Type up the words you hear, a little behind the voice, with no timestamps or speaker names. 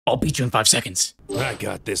I'll beat you in 5 seconds. I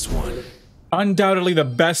got this one. Undoubtedly, the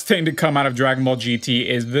best thing to come out of Dragon Ball GT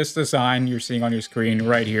is this design you're seeing on your screen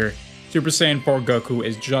right here. Super Saiyan 4 Goku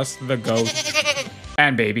is just the GOAT.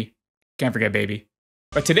 And Baby. Can't forget Baby.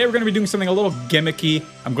 But today we're going to be doing something a little gimmicky.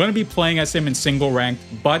 I'm going to be playing as him in single ranked,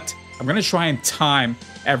 but I'm going to try and time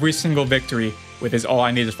every single victory with his all I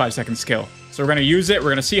need is 5 second skill. So we're going to use it. We're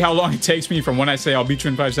going to see how long it takes me from when I say I'll beat you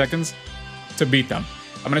in 5 seconds to beat them.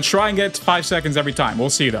 I'm going to try and get to 5 seconds every time. We'll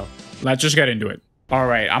see though. Let's just get into it. All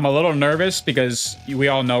right, I'm a little nervous because we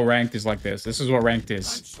all know ranked is like this. This is what ranked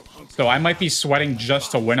is. So I might be sweating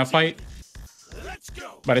just to win a fight.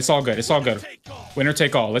 But it's all good. It's all good. Winner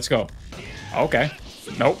take all. Let's go. Okay.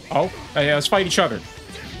 Nope. Oh, hey, let's fight each other.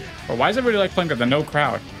 But why is everybody like playing with the no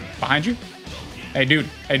crowd? Behind you? Hey, dude.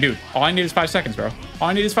 Hey, dude. All I need is 5 seconds, bro. All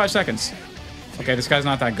I need is 5 seconds. Okay, this guy's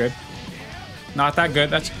not that good. Not that good.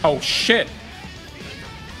 That's... Oh, shit.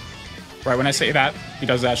 Right when I say that, he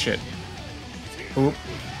does that shit. Oop.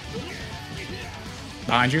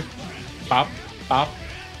 Behind you. Pop. Pop.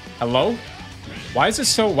 Hello? Why is this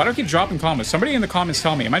so... Why do I keep dropping combos? Somebody in the comments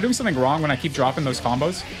tell me. Am I doing something wrong when I keep dropping those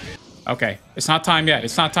combos? Okay. It's not time yet.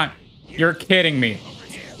 It's not time. You're kidding me.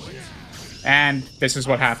 And this is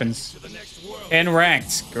what happens. In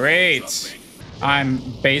ranked. Great. I'm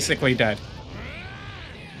basically dead.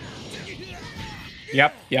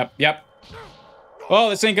 Yep. Yep. Yep. Well,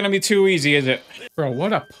 this ain't gonna be too easy, is it? Bro,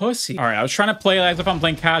 what a pussy. All right, I was trying to play as if I'm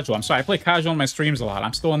playing casual. I'm sorry, I play casual in my streams a lot.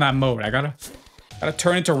 I'm still in that mode. I gotta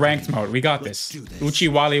turn into ranked mode. We got this. Uchi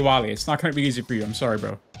Wally Wally. It's not gonna be easy for you. I'm sorry,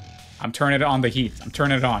 bro. I'm turning it on the heat. I'm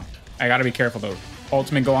turning it on. I gotta be careful, though.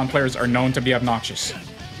 Ultimate Go-On players are known to be obnoxious.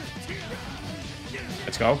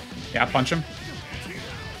 Let's go. Yeah, punch him.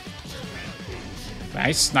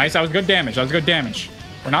 Nice, nice. That was good damage. That was good damage.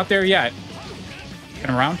 We're not there yet. Get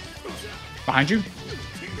him around. Behind you.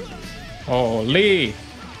 Holy.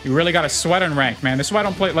 You really got to sweat in ranked, man. This is why I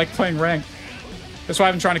don't like playing ranked. That's why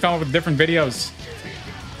I've been trying to come up with different videos.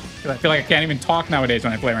 I feel like I can't even talk nowadays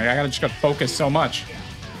when I play ranked. I just got to focus so much.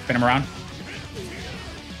 Spin him around.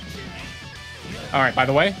 All right, by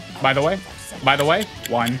the way.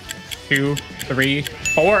 1, 2, 3,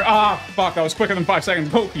 4. Ah, fuck. I was quicker than 5 seconds.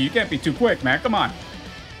 Goku, you can't be too quick, man. Come on.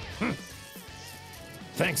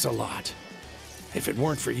 Thanks a lot. If it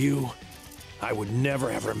weren't for you, I would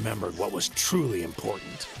never have remembered what was truly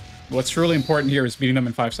important. What's truly important here is beating them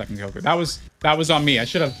in 5 seconds, Goku. That was on me. I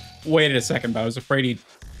should have waited a second, but I was afraid he'd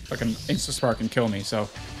fucking insta-spark and kill me. So,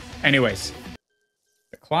 anyways.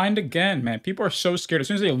 Declined again, man. People are so scared. As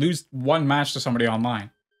soon as they lose one match to somebody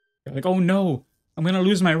online, they're like, oh no, I'm gonna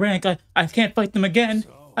lose my rank. I can't fight them again.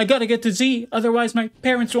 I gotta get to Z, otherwise my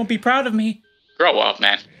parents won't be proud of me. Grow up,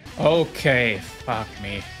 man. Okay, fuck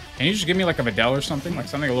me. Can you just give me like a Videl or something? Like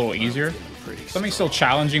something a little easier? Something still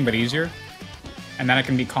challenging but easier? And then I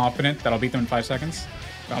can be confident that I'll beat them in 5 seconds?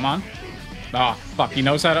 Come on. Oh, fuck. He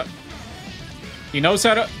knows how to... What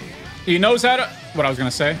I was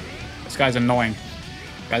gonna say. This guy's annoying.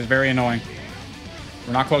 This guy's very annoying.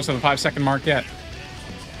 We're not close to the 5 second mark yet.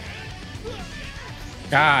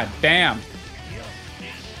 God damn.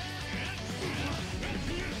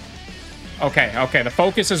 Okay, okay. The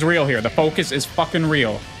focus is real here. The focus is fucking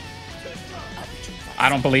real. I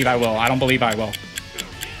don't believe I will. I don't believe I will.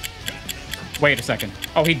 Wait a second.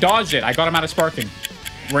 Oh, he dodged it. I got him out of sparking.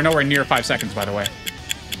 We're nowhere near 5 seconds, by the way.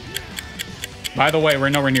 We're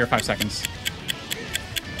nowhere near 5 seconds.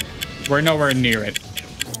 We're nowhere near it.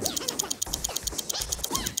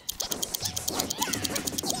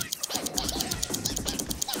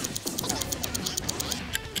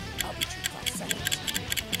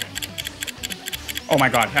 Oh my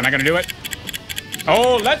god. Am I gonna do it?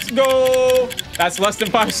 Oh, let's go! That's less than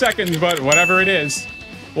 5 seconds, but whatever it is,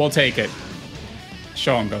 we'll take it.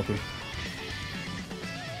 Show him, Goku.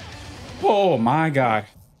 Oh my god.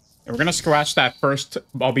 We're gonna scratch that first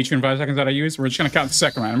I'll beat you in 5 seconds that I used. We're just gonna count the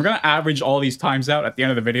second round. We're gonna average all these times out at the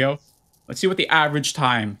end of the video. Let's see what the average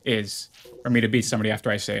time is for me to beat somebody after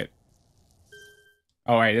I say it.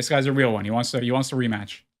 Alright, this guy's a real one. He wants to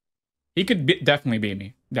rematch. He could definitely beat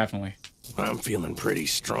me. Definitely. I'm feeling pretty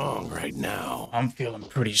strong right now. All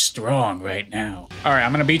right,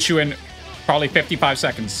 I'm gonna beat you in probably 55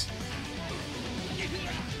 seconds.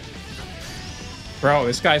 Bro,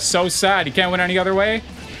 this guy's so sad. He can't win any other way.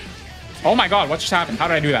 Oh my god, what just happened? How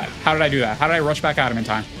did I do that? How did I rush back at him in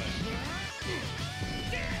time?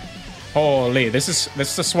 Holy, this is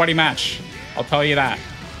a sweaty match. I'll tell you that.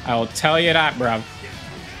 I'll tell you that, bro.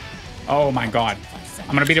 Oh my god.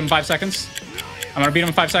 I'm gonna beat him in 5 seconds.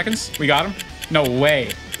 We got him. No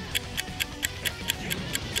way.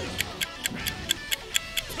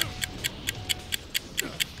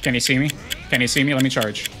 Can you see me? Can you see me? Let me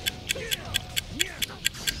charge.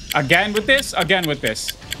 Again with this? Again with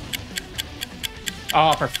this.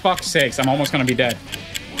 Oh, for fuck's sakes. I'm almost going to be dead.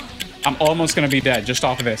 I'm almost going to be dead just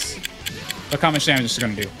off of this. Look how much damage this is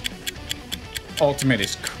going to do. Ultimate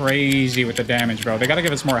is crazy with the damage, bro. They got to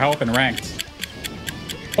give us more health and ranked.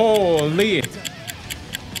 Holy.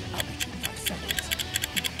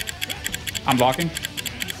 I'm blocking.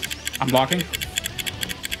 I'm blocking.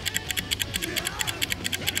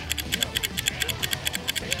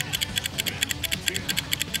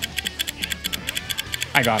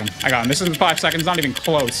 I got him. I got him. This isn't 5 seconds. Not even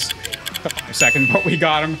close to 5 seconds, but we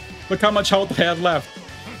got him. Look how much health I had left.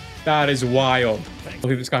 That is wild.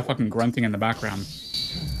 Look at this guy fucking grunting in the background.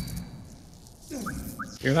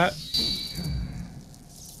 Hear that?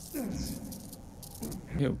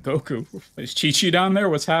 Yo, Goku. Is Chi-Chi down there?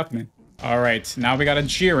 What's happening? Alright, now we got a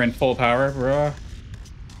Jiren full power, bro.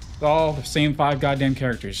 It's all the same 5 goddamn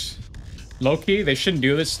characters. Low-key, they shouldn't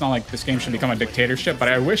do this. It's not like this game should become a dictatorship, but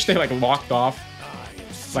I wish they, like, locked off,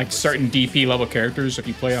 like, certain DP level characters if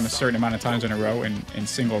you play them a certain amount of times in a row in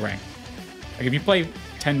single rank. Like, if you play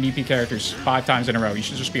 10 DP characters 5 times in a row, you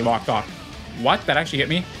should just be locked off. What? That actually hit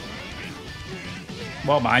me?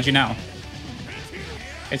 Well, behind you now.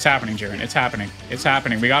 It's happening, Jiren. It's happening. It's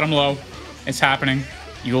happening. We got him low. It's happening.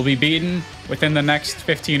 You will be beaten within the next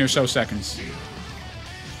 15 or so seconds.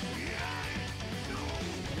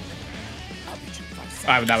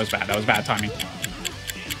 That was bad. That was bad timing.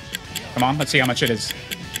 Come on, let's see how much it is.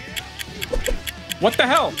 What the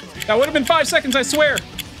hell? That would have been 5 seconds, I swear.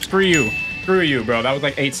 Screw you. Screw you, bro. That was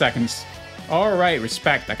like 8 seconds. All right,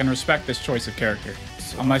 respect. I can respect this choice of character.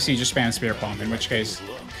 Unless you just spam Spirit Bomb, in which case...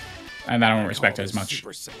 And I don't respect it as much.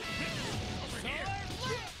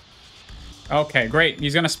 Okay, great.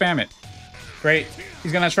 He's gonna spam it. Great.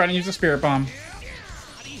 He's gonna try to use the Spirit Bomb.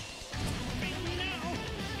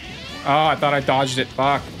 Oh, I thought I dodged it.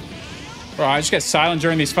 Fuck. Bro, I just get silent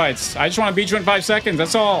during these fights. I just want to beat you in 5 seconds.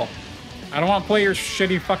 That's all. I don't want to play your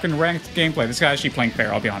shitty fucking ranked gameplay. This guy's actually playing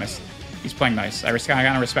fair, I'll be honest. He's playing nice. I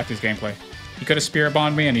gotta respect his gameplay. He could have Spirit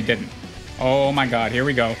Bombed me, and he didn't. Oh my god. Here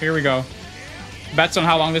we go. Here we go. Bets on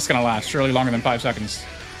how long this is gonna last. Surely longer than 5 seconds.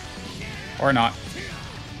 Or not.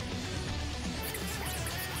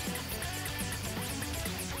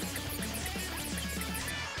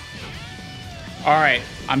 Alright.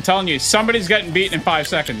 I'm telling you, somebody's getting beaten in 5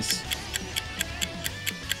 seconds.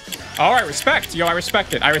 Alright, respect. Yo, I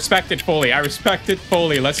respect it. I respect it fully. I respect it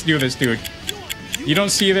fully. Let's do this, dude. You don't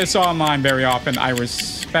see this online very often. I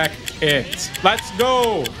respect it. Let's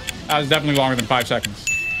go! That was definitely longer than 5 seconds.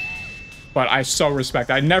 But I so respect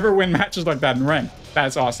it. I never win matches like that in rank.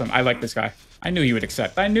 That's awesome. I like this guy. I knew he would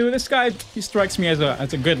accept. I knew this guy, he strikes me as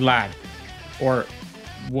a good lad. Or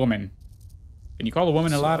woman. Can you call a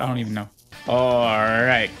woman a lad? I don't even know.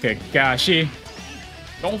 Alright, Kakashi.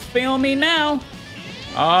 Don't fail me now.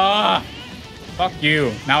 Fuck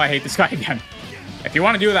you. Now I hate this guy again. If you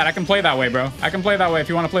want to do that, I can play that way, bro. I can play that way if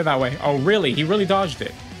you want to play that way. Oh, really? He really dodged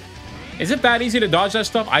it. Is it that easy to dodge that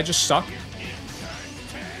stuff? I just suck.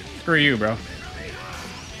 Screw you, bro.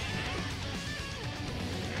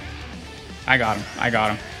 I got him. I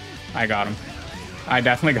got him. I got him. I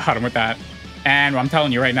definitely got him with that. And I'm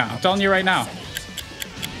telling you right now. I'm telling you right now.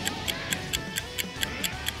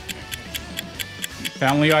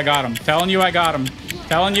 Telling you I got him. Telling you I got him.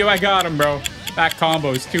 Telling you I got him, bro. That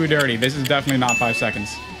combo is too dirty. This is definitely not 5 seconds.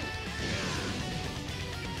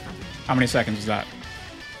 How many seconds is that?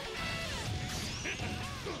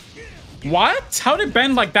 What? How did it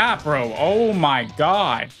bend like that, bro? Oh my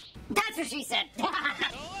god. That's what she said.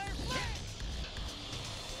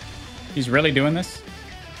 He's really doing this?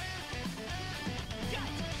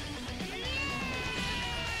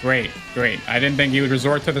 Great, great. I didn't think he would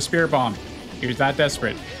resort to the Spirit Bomb. He was that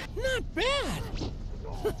desperate. Not bad.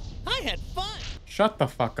 I had fun. Shut the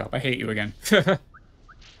fuck up. I hate you again.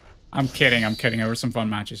 I'm kidding. I'm kidding. There were some fun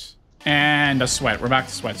matches. And a sweat. We're back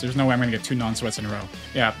to sweats. There's no way I'm going to get 2 non-sweats in a row.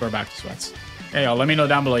 Yeah, we're back to sweats. Hey, y'all, let me know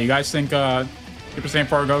down below. You guys think Super Saiyan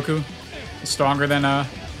 4 Goku is stronger than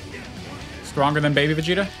Baby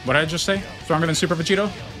Vegeta? What did I just say? Stronger than Super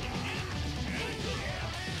Vegito?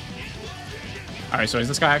 Alright, so is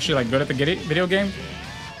this guy actually like good at the video game?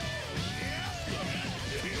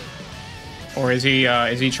 Or is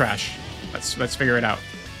he trash? Let's figure it out.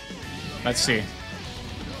 Let's see.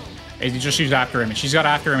 He just used After Image. He's got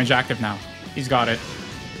After Image active now. He's got it.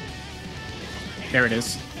 There it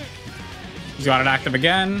is. He's got it active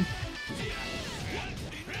again.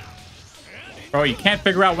 Bro, you can't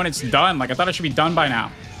figure out when it's done. Like, I thought it should be done by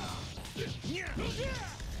now.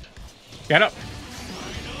 Get up.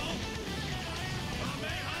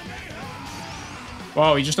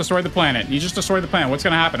 Whoa, he just destroyed the planet. He just destroyed the planet. What's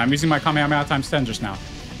gonna happen? I'm using my Kamehameha times 10 just now.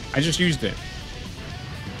 I just used it.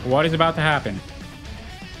 What is about to happen?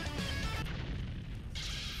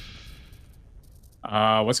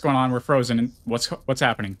 What's going on? We're frozen. What's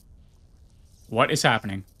happening? What is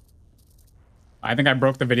happening? I think I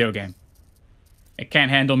broke the video game. It can't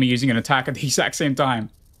handle me using an attack at the exact same time.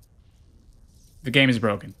 The game is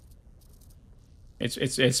broken.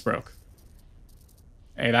 It's broke.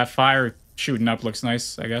 Hey, that fire shooting up looks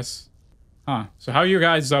nice, I guess. Huh. So how you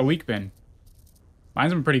guys' week been?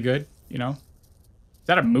 Mine's been pretty good, you know? Is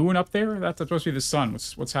that a moon up there? That's supposed to be the sun.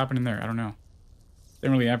 What's happening there? I don't know.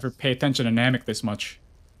 Didn't really ever pay attention to Namek this much.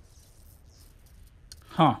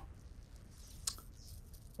 Huh.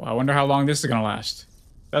 Well, I wonder how long this is gonna last.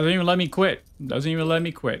 Doesn't even let me quit. Doesn't even let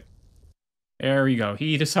me quit. There we go.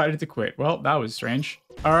 He decided to quit. Well, that was strange.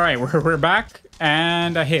 All right, we're back.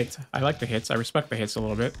 And a hit. I like the hits. I respect the hits a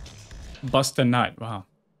little bit. Bust a nut. Wow.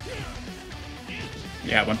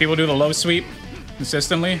 Yeah, when people do the low sweep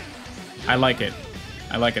consistently, I like it.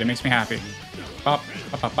 I like it. It makes me happy. Pop,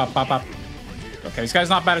 pop, pop, pop, pop, pop. Okay, this guy's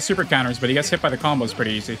not bad at super counters, but he gets hit by the combos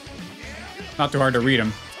pretty easy. Not too hard to read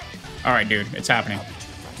him. All right, dude. It's happening.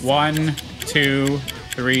 1, 2,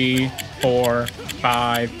 3, 4,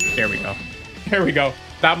 5. There we go. There we go.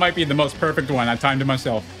 That might be the most perfect one. I timed it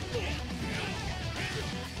myself.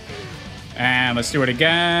 And let's do it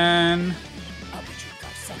again.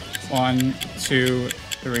 1, 2,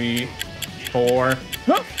 3, 4.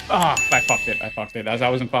 Ah, I fucked it. I fucked it. That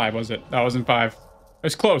wasn't 5, was it? That wasn't 5. It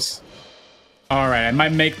was close. All right, I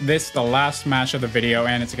might make this the last match of the video,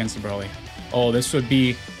 and it's against the Broly. Oh, this would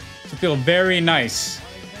feel very nice.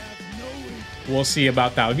 We'll see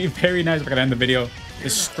about that. It would be very nice if I could end the video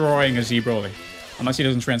destroying a Z Broly. Unless he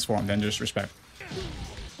doesn't transform, then just respect.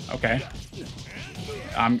 Okay.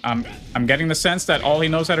 I'm getting the sense that all he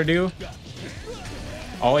knows how to do,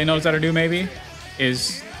 maybe,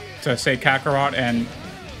 is to say Kakarot and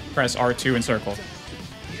press R2 in circle.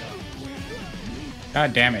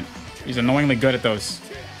 God damn it. He's annoyingly good at those.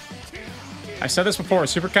 I said this before,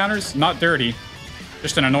 super counters, not dirty.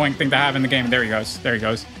 Just an annoying thing to have in the game. There he goes. There he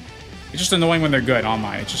goes. It's just annoying when they're good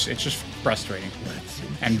online. It's just frustrating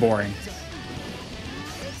and boring.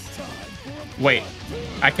 Wait,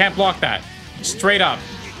 I can't block that. Straight up.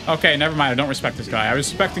 Okay, never mind. I don't respect this guy. I was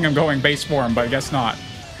expecting him going base form, but I guess not.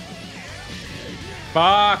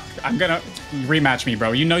 Fuck. I'm gonna rematch me,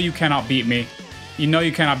 bro. You know you cannot beat me. You know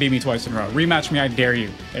you cannot beat me twice in a row. Rematch me, I dare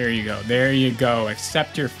you. There you go. There you go.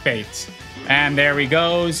 Accept your fate. And there he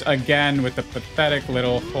goes again with the pathetic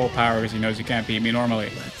little full power because he knows he can't beat me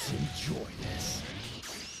normally. Let's enjoy this.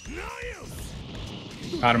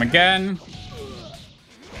 Got him again.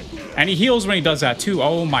 And he heals when he does that too.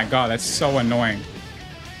 Oh my god, that's so annoying.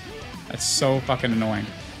 That's so fucking annoying.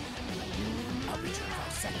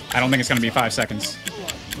 I don't think it's gonna be 5 seconds.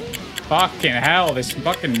 Fucking hell, this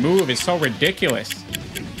fucking move is so ridiculous.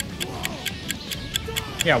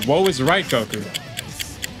 Yeah, woe is right, Goku.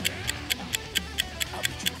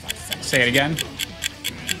 Say it again.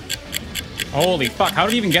 Holy fuck, how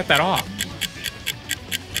did he even get that off?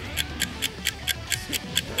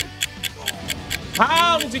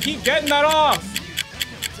 How does he keep getting that off?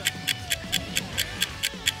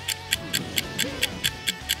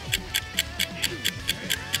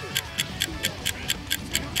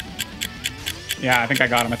 Yeah, I think I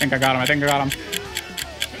got him. I think I got him. I think I got him.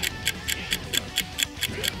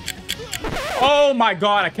 Oh my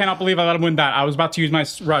god, I cannot believe I let him win that. I was about to use my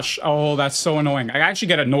rush. Oh, that's so annoying. I actually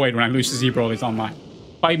get annoyed when I lose to Z Broly's online.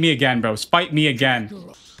 Fight me again, bros. Fight me again.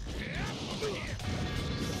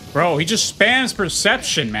 Bro, he just spams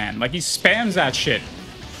perception, man. Like, he spams that shit.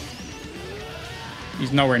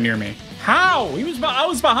 He's nowhere near me. How? I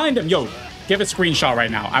was behind him. Yo, give a screenshot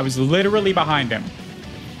right now. I was literally behind him.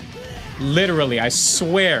 Literally, I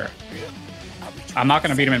swear. I'm not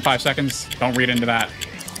gonna beat him in 5 seconds. Don't read into that.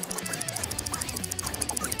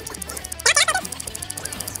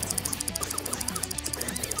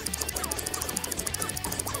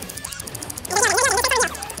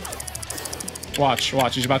 Watch,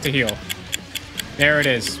 watch, he's about to heal. There it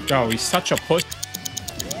is. Bro, he's such a puss.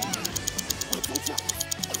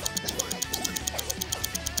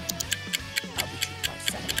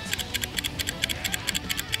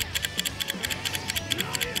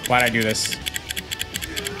 Why'd I do this?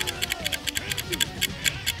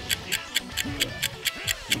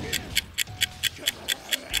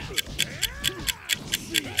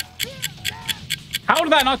 How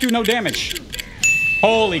did that not do no damage?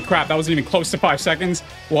 Holy crap, that wasn't even close to 5 seconds.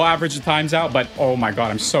 We'll average the times out, but oh my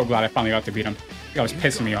god, I'm so glad I finally got to beat him. That was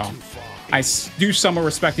pissing me off. I do somewhat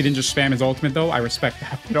respect he didn't just spam his ultimate, though. I respect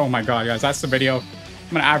that. But oh my god, guys, that's the video.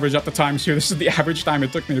 I'm gonna average up the times here. This is the average time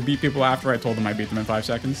it took me to beat people after I told them I beat them in 5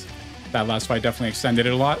 seconds. That last fight definitely extended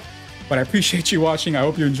it a lot. But I appreciate you watching. I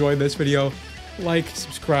hope you enjoyed this video. Like,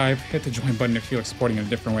 subscribe, hit the join button if you feel like supporting in a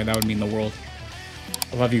different way. That would mean the world.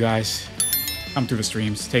 I love you guys. Come through the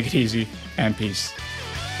streams. Take it easy, and peace.